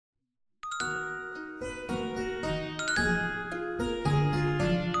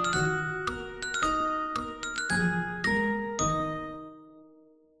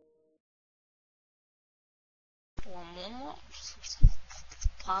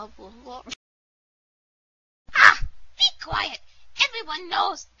Ah! Be quiet! Everyone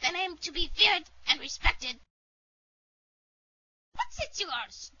knows that I am to be feared and respected. But since you are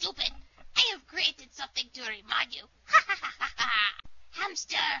stupid, I have created something to remind you. Ha ha ha ha ha!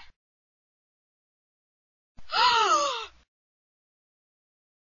 Hamster!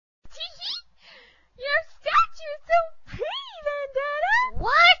 Your statue is so pretty, Vendetta!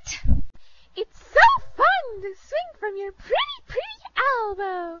 What? It's so fun to swing from your pretty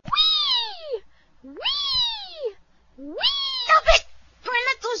elbow! Whee! Whee! Whee! Stop it! You're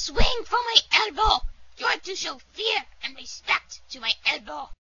not to swing from my elbow! You are to show fear and respect to my elbow.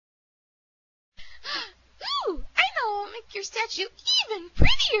 Ooh! I know I'll make your statue even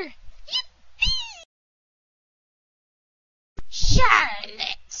prettier! Yippee!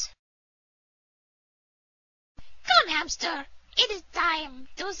 Charlotte! Come, hamster! It is time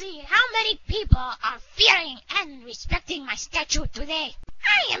to see how many people are fearing and respecting my statue today.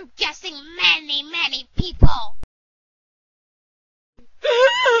 I am guessing many people.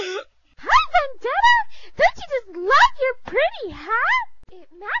 Hi, Vendetta! Don't you just love your pretty hat? It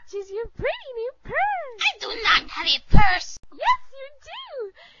matches your pretty new purse. I do not have a purse. Yes, you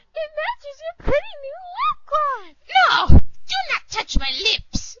do. It matches your pretty new lip gloss. No, do not touch my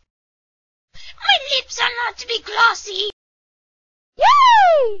lips. My lips are not to be glossy.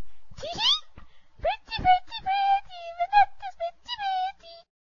 Yay! Tee-hee! Pretty, Vendetta's pretty.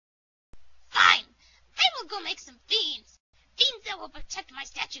 Fine, I will go make some fiends. Fiends that will protect my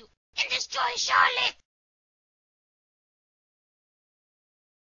statue and destroy Charlotte.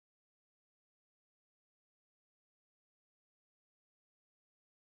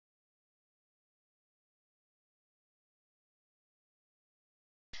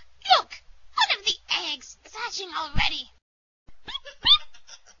 Look, one of the eggs is hatching already.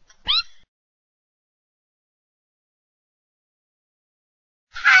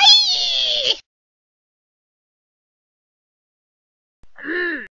 Hi!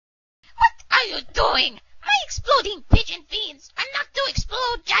 What are you doing? My exploding pigeon fiends are not to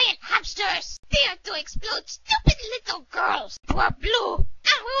explode giant hamsters. They are to explode stupid little girls who are blue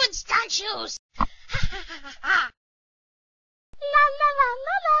and ruined statues. Ha ha ha ha ha. La la la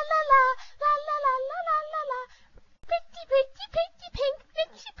la la la la la la la la la la la. Pretty pink, pretty pink.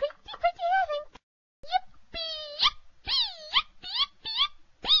 Yippee, yippee.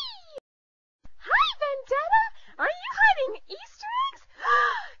 Hi, Vendetta. Are you hiding Easter eggs?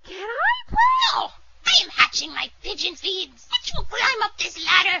 Can I play? No, I am hatching my pigeon fiends, which will climb up this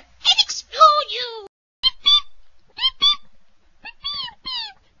ladder and explode you. Beep beep, beep beep, beep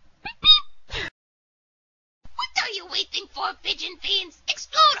beep, beep beep. What are you waiting for, pigeon fiends?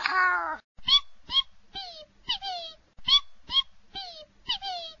 Explode her! Beep beep beep beep beep beep beep beep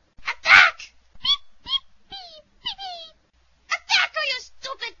beep. Attack! Beep beep beep beep beep. Attack her, you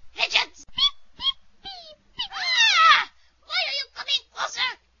stupid pigeons! Beep beep beep beep. Ah! Why are you coming closer?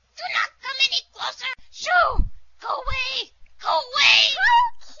 Do not come any closer. Shoo! Go away! Go away! How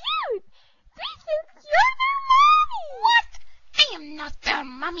cute! They think you're their mommy! What? I am not their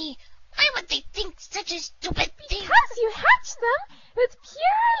mummy. Why would they think such a stupid thing? Because you hatched them with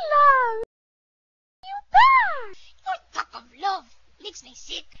pure love. You back! Your talk of love makes me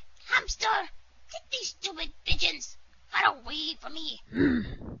sick. Hamster, take these stupid pigeons far away from me.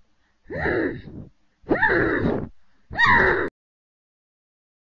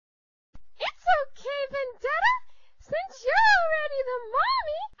 It's okay, Vendetta. Since you're already the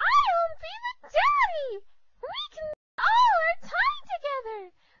mommy, I'll be the daddy. We can spend all our time together,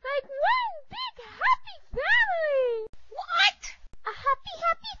 like one big happy family. What? A happy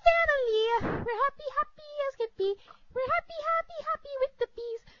family. We're happy as can be. We're happy with the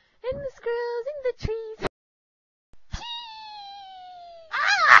bees and the squirrels in the trees.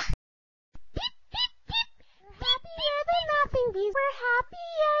 Ah! Beep, beep, beep. We're happier than nothing bees. We're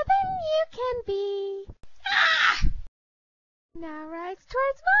happier than you can be. Ah! Now rise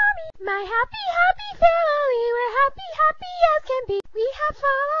towards mommy. My happy family. We're happy as can be. We have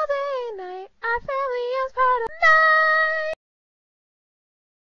fun all day and night. Our family is part of mine.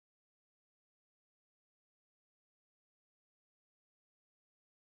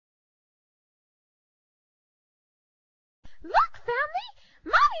 Look, family.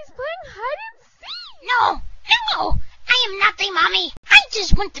 Mommy's playing hide and seek. No! I am not a mommy. I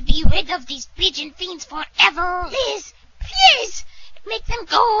just want to be rid of these pigeon fiends forever. Please, make them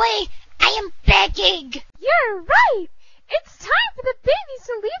go away. I am begging. You're right. It's time for the babies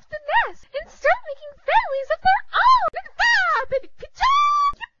to leave the nest and start making families of their own. Goodbye, baby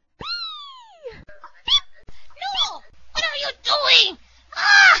pigeon. Yippee! No! What are you doing?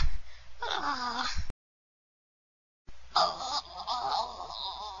 Ah! Ah! Oh.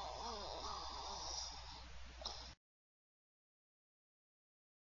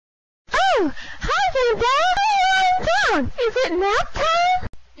 Oh, hi there, lying down. Is it nap time?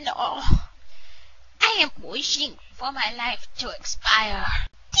 No. I am wishing for my life to expire.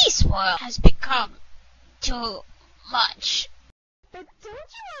 This world has become too much. But don't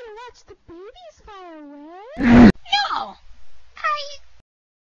you want to watch the babies fly away? No.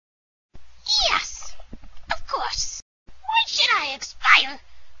 Yes. Of course. Why should I expire?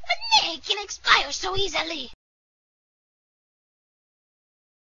 A nay can expire so easily.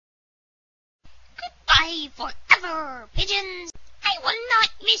 Goodbye forever, pigeons. I will not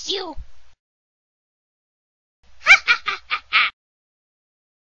miss you.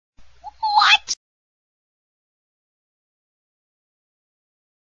 What?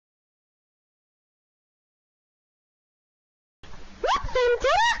 What,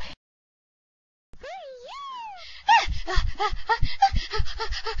 Vendetta?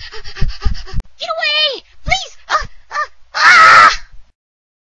 Get away!